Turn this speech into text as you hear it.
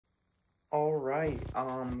All right,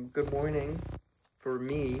 good morning for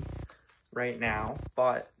me right now,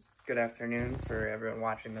 but good afternoon for everyone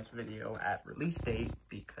watching this video at release date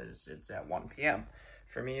because it's at 1 p.m.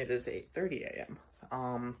 For me, it is 8:30 a.m.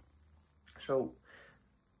 So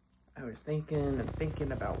I was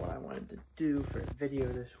thinking about what I wanted to do for a video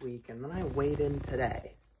this week, and then I weighed in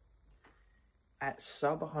today at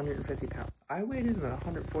sub 150 pounds. I weighed in at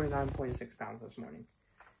 149.6 pounds this morning.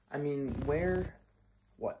 I mean,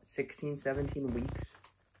 what, 16, 17 weeks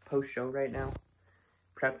post-show right now?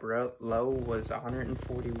 Prep low was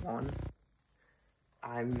 141.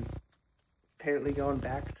 I'm apparently going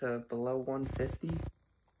back to below 150.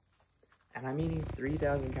 And I'm eating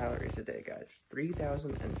 3,000 calories a day, guys.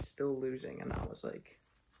 3,000 and still losing. And I was like,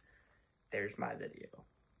 there's my video.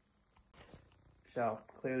 So,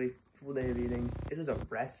 clearly, full day of eating. It is a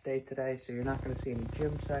rest day today, so you're not going to see any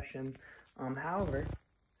gym session. However,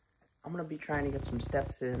 I'm going to be trying to get some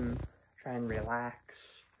steps in, try and relax,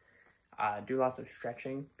 do lots of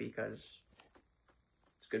stretching because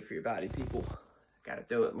it's good for your body, people. Got to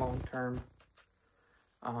do it long term.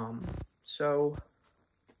 So,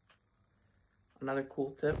 another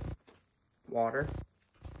cool tip, water.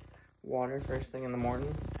 Water first thing in the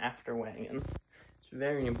morning after weighing in. It's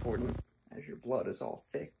very important as your blood is all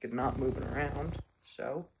thick and not moving around.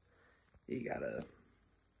 So, you got to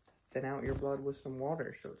thin out your blood with some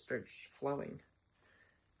water so it starts flowing.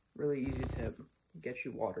 Really easy tip. Get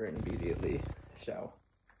you water in immediately. So,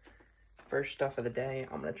 first stuff of the day,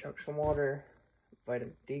 I'm going to chug some water,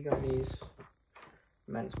 vitamin D gummies,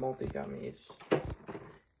 men's multi gummies,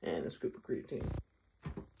 and a scoop of creatine.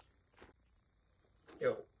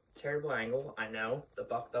 Yo, terrible angle, I know. The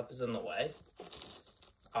Bucked Up is in the way.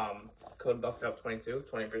 Code Bucked Up 22,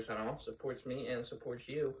 20% off, supports me and supports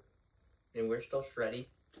you. And we're still shreddy.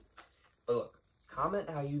 But look, comment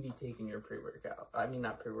how you be taking your pre-workout. I mean,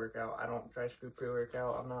 not pre-workout. I don't try to screw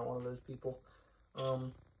pre-workout. I'm not one of those people.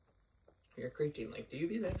 Your creatine, like, do you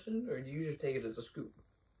be mixing or do you just take it as a scoop?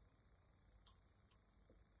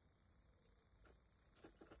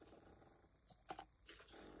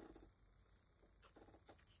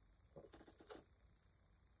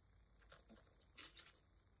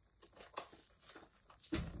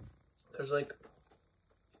 Because, like,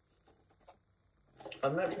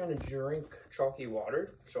 I'm not trying to drink chalky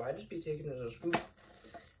water, so I just be taking it as a scoop,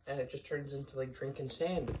 and it just turns into, like, drinking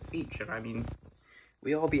sand at the beach, and I mean,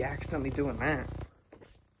 we all be accidentally doing that.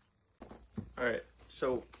 Alright,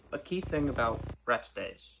 so a key thing about rest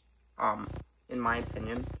days, in my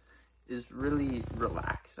opinion, is really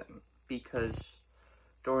relaxing, because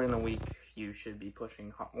during the week, you should be pushing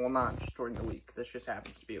hard. Well, not just during the week, this just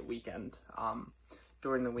happens to be a weekend.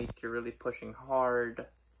 During the week, you're really pushing hard,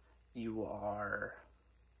 you are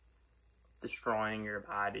destroying your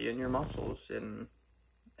body and your muscles in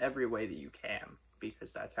every way that you can,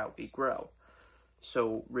 because that's how we grow.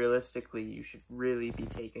 So realistically, you should really be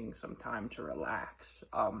taking some time to relax.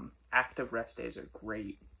 Active rest days are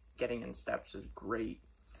great. Getting in steps is great.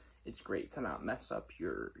 It's great to not mess up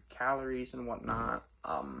your calories and whatnot.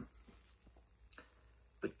 But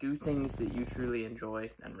do things that you truly enjoy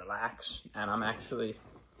and relax. And I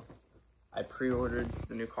pre-ordered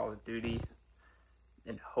the new Call of Duty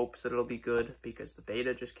in hopes that it'll be good because the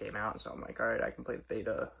beta just came out. So I'm like, all right, I can play the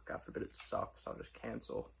beta. God forbid it sucks, I'll just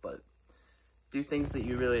cancel. But do things that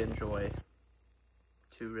you really enjoy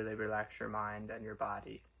to really relax your mind and your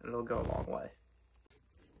body, and it'll go a long way.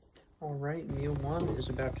 All right, meal one is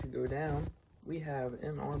about to go down. We have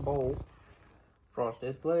in our bowl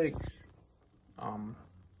Frosted Flakes, a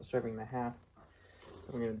serving and a half.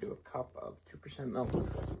 We're gonna do a cup of 2% milk.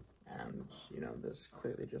 And, you know, this is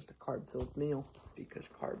clearly just a carb-filled meal because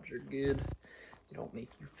carbs are good. They don't make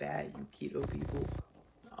you fat, you keto people.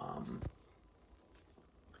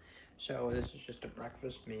 So this is just a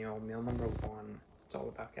breakfast meal, meal number one. It's all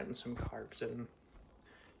about getting some carbs in,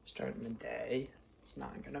 starting the day. It's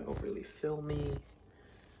not gonna overly fill me,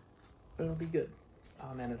 but it'll be good.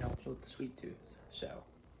 And it helps with the sweet tooth. So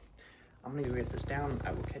I'm gonna go get this down.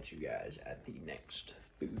 I will catch you guys at the next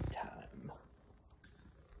food time.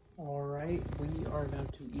 Alright, we are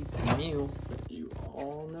about to eat the meal that you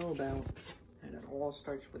all know about, and it all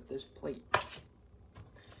starts with this plate.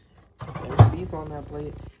 There's beef on that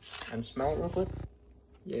plate, and smell it real quick?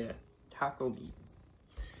 Yeah, taco meat.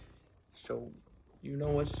 So, you know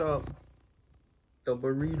what's up. The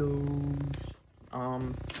burritos.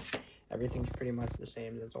 Everything's pretty much the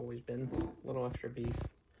same as it's always been. A little extra beef,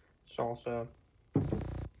 salsa.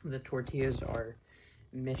 The tortillas are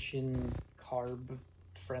Mission Carb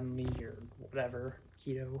Friendly or whatever,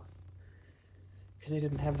 keto, because they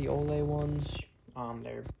didn't have the Ole ones.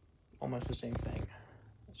 They're almost the same thing.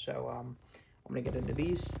 So I'm gonna get into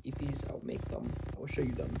these, eat these, I'll make them, I'll show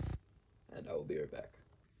you them, and I will be right back.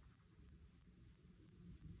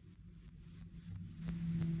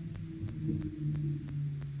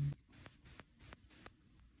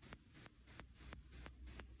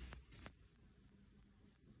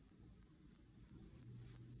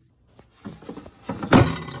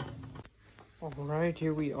 Alright,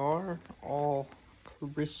 here we are, all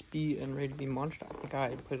crispy and ready to be munched. I think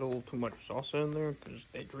I put a little too much salsa in there because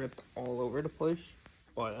they dripped all over the place,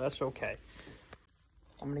 but that's okay.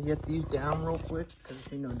 I'm gonna get these down real quick because,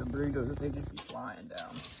 you know, the burritos, they just be flying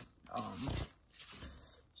down.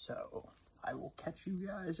 So I will catch you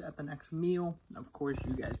guys at the next meal. Of course,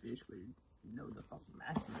 you guys basically know the fucking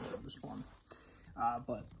macros of this one.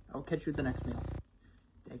 But I'll catch you at the next meal.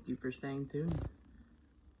 Thank you for staying tuned.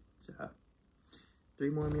 It's 3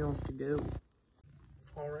 more meals to go.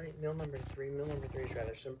 Alright, meal number 3. Meal number 3 is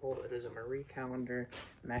rather simple. It is a Marie Callender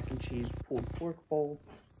mac and cheese pulled pork bowl.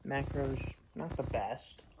 Macros, not the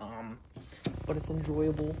best, but it's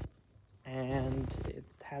enjoyable and it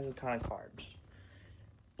has a ton of carbs.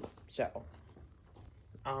 So,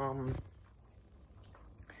 I'm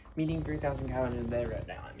eating 3,000 calories a day right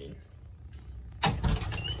now. I mean,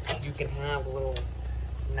 you can have little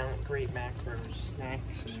not great macros,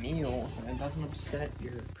 snacks, and meals, and it doesn't upset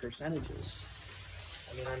your percentages.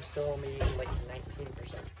 I mean, I'm still only eating like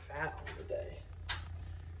 19% fat on the day,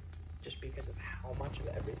 just because of how much of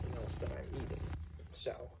everything else that I'm eating.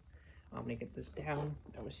 So, I'm gonna get this down.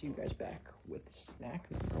 I will see you guys back with snack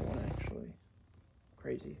number 1, actually.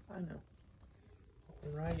 Crazy, I know.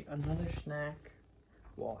 Alright, another snack.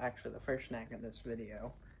 Well, actually, the first snack in this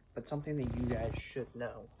video, but something that you guys should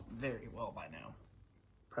know very well by now.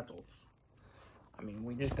 Pretzels. I mean,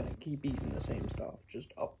 we're just gonna keep eating the same stuff,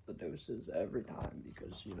 just up the doses every time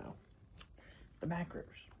because, you know, the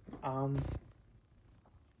macros.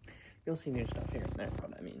 You'll see new stuff here and there,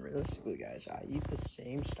 but I mean, realistically, guys, I eat the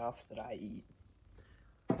same stuff that I eat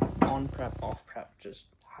on prep, off prep, just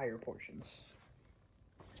higher portions.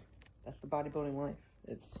 That's the bodybuilding life.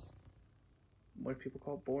 It's what people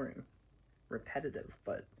call boring, repetitive,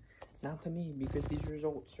 but not to me because these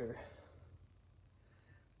results are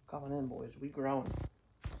coming in, boys. We growing.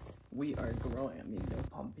 We are growing. I mean, no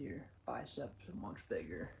pump here. Biceps are much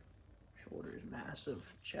bigger. Shoulders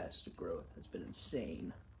massive. Chest growth has been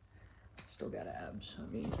insane. Still got abs.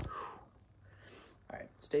 I mean, alright,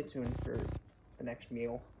 stay tuned for the next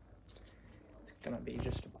meal. It's gonna be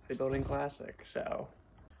just a bodybuilding classic, so.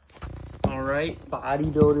 Alright,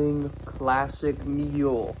 bodybuilding classic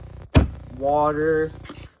meal. Water,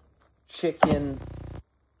 chicken,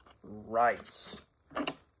 rice.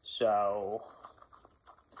 So,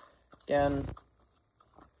 again,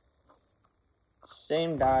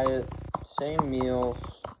 same diet, same meals,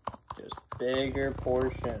 just bigger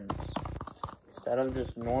portions. Instead of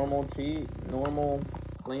just normal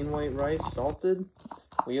plain white rice, salted,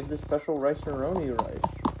 we have this special rice-a-roni rice.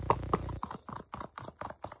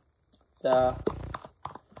 It's a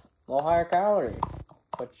little higher calorie,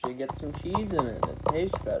 but you get some cheese in it, and it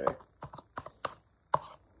tastes better.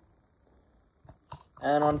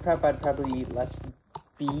 And on prep, I'd probably eat less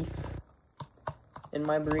beef in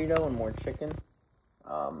my burrito and more chicken.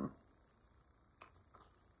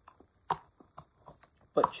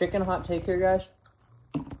 But chicken, hot take here, guys.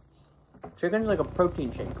 Chicken's like a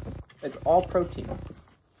protein shake. It's all protein.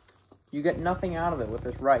 You get nothing out of it with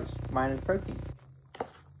this rice, minus protein.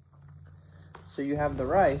 So you have the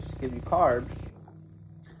rice, give you carbs,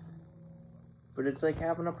 but it's like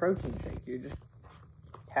having a protein shake. You're just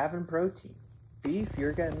having protein. Beef,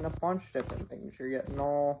 you're getting a bunch of different things. You're getting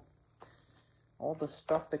all the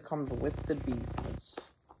stuff that comes with the beef. It's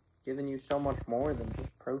giving you so much more than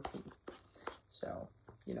just protein. So,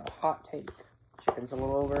 you know, hot take. Chicken's a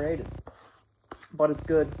little overrated. But it's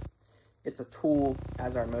good. It's a tool,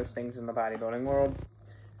 as are most things in the bodybuilding world.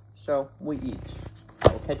 So, we eat.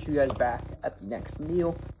 I will catch you guys back at the next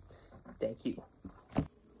meal. Thank you.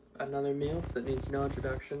 Another meal that needs no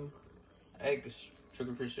introduction. Eggs,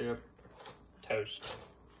 sugar-free syrup, toast.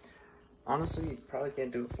 Honestly, you probably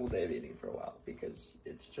can't do a full day of eating for a while because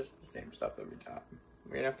it's just the same stuff every time.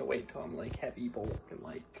 We're gonna have to wait till I'm like heavy bulk and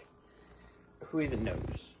like, who even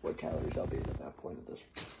knows what calories I'll be at that point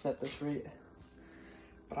at this rate.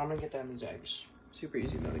 But I'm gonna get down these eggs. Super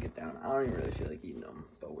easy though to get down. I don't even really feel like eating them,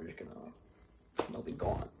 but we're just gonna, they'll be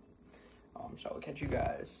gone. So I'll catch you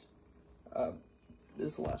guys.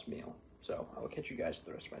 This is the last meal, so I will catch you guys at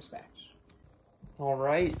the rest of my snacks.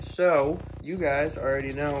 Alright, so you guys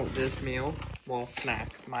already know this meal. Well,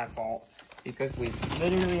 snack, my fault. Because we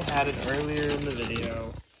literally had it earlier in the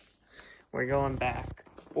video. We're going back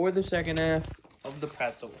for the second half of the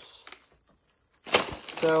pretzels.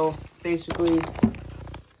 So basically,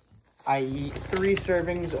 I eat 3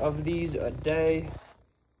 servings of these a day,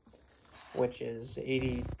 which is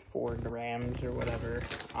 84 grams or whatever.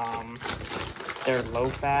 They're low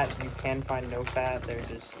fat. You can find no fat. They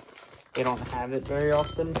don't have it very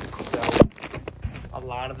often. So a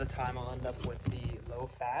lot of the time I'll end up with the low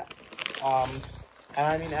fat. And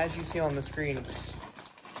I mean, as you see on the screen, it's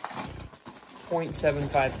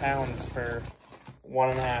 0.75 pounds for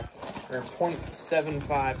 1.5, or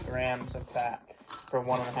 0.75 grams of fat for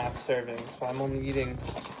 1.5 servings. So I'm only eating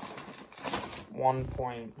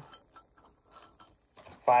 1.5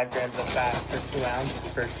 grams of fat for 2 ounces,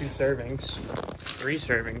 for 2 servings, 3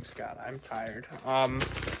 servings. God, I'm tired.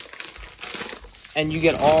 And you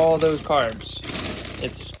get all those carbs.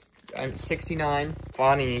 It's 69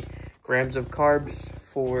 funny grams of carbs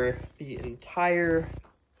for the entire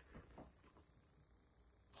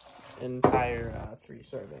 3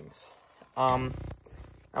 servings. I'm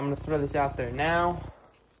gonna throw this out there now,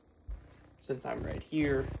 since I'm right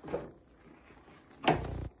here.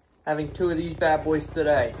 Having 2 of these bad boys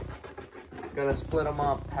today. Gonna split them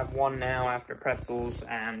up, have 1 now after pretzels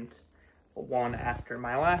and 1 after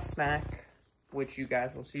my last snack, which you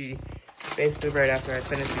guys will see basically right after I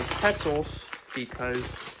finish these pretzels, because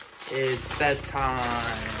it's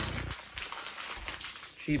bedtime.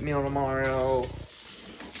 Cheat meal tomorrow,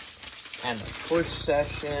 and a push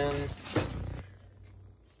session.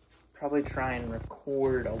 Probably try and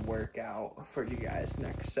record a workout for you guys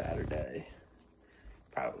next Saturday.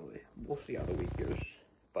 Probably. We'll see how the week goes.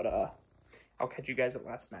 But I'll catch you guys at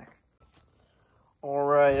last snack.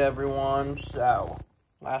 Alright everyone, so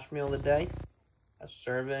last meal of the day, a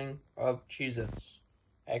serving of Cheez-Its.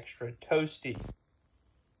 Extra toasty.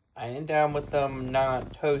 I ain't down with them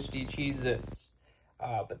not toasty Cheez-Its.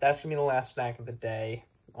 But that's gonna be the last snack of the day.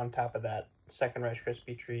 On top of that second Rice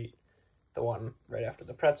Krispie treat, the one right after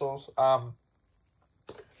the pretzels. I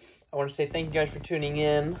want to say thank you guys for tuning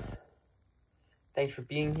in. Thanks for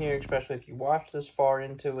being here, especially if you watched this far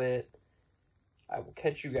into it. I will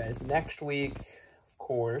catch you guys next week, of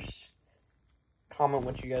course. Comment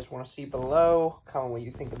what you guys want to see below. Comment what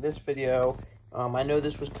you think of this video. I know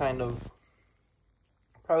this was kind of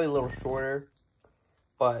probably a little shorter,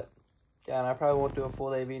 but again, I probably won't do a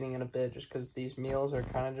full day of eating in a bit just because these meals are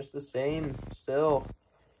kind of just the same still.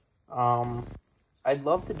 I'd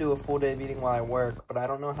love to do a full day of eating while I work, but I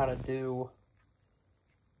don't know how to do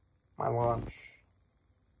my lunch.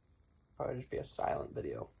 Probably just be a silent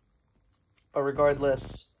video. But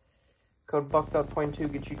regardless, code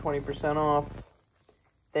BUCKBELT22 gets you 20% off.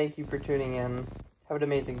 Thank you for tuning in. Have an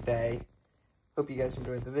amazing day. Hope you guys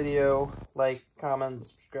enjoyed the video. Like, comment,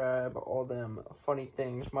 subscribe, all them funny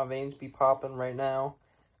things. My veins be popping right now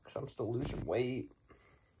because I'm still losing weight.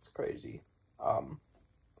 It's crazy.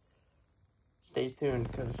 Stay tuned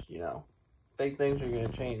because, you know, big things are going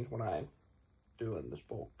to change when I'm doing this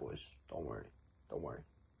bulk, boys. Don't worry. Don't worry.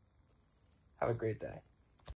 Have a great day.